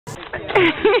Come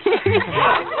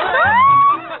on!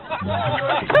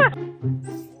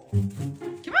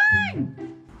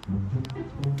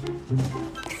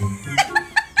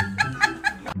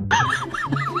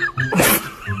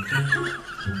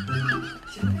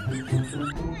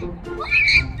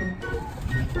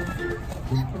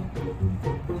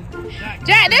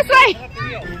 Jack, this way!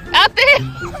 Up the hill!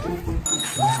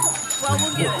 Well,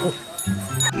 we'll get it.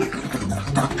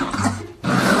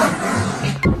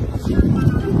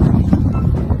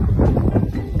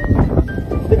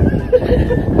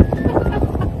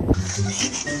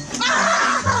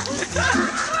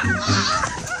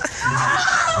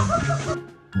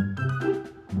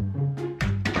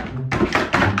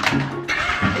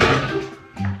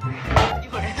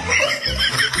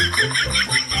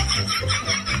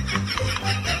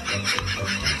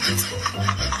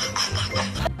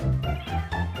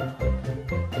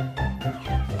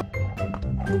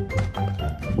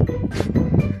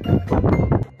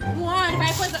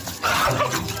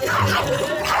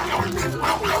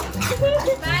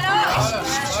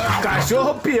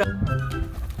 Cachorro pia.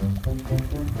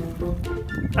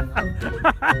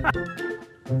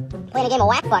 Playing a game of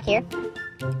whack fuck here.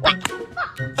 Whack.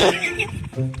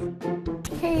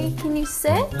 Hey, can you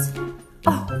sit?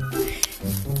 Oh,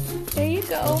 there you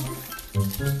go.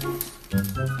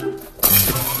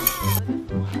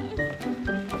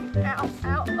 Ow,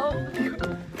 ow, oh.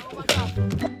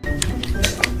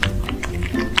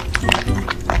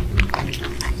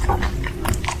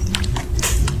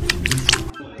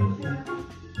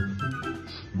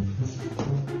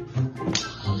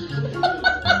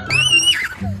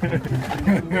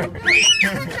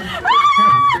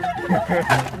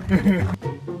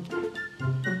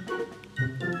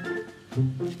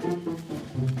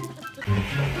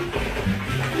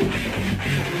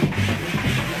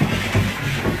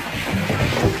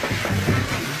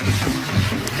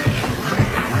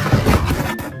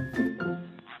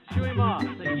 Shoo him off.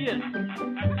 Say yes.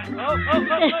 Oh.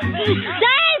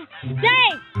 Dave!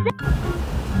 Dave!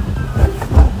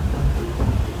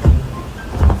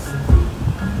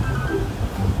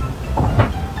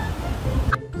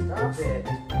 Stop it.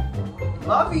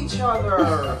 Love each other.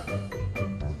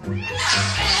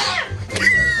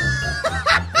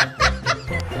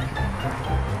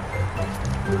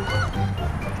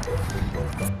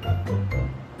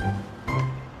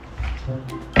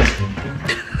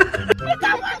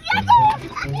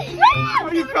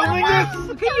 Are you filming this?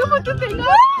 Can you put the thing up?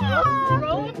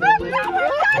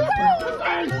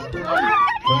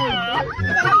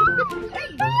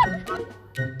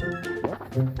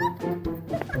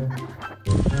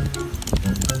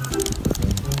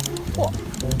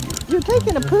 You're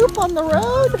taking a poop on the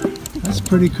road? That's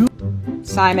pretty cool.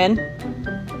 Simon.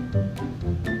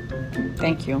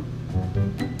 Thank you.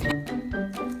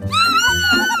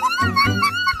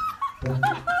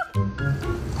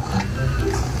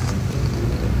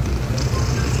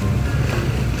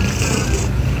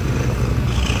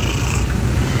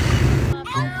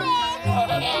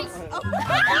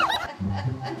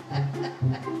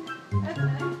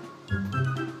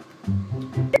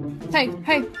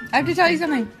 Hey, I have to tell you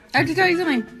something.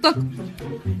 Look,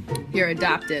 you're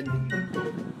adopted.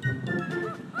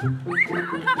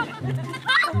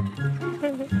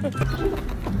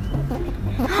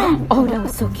 Oh, that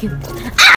was so cute.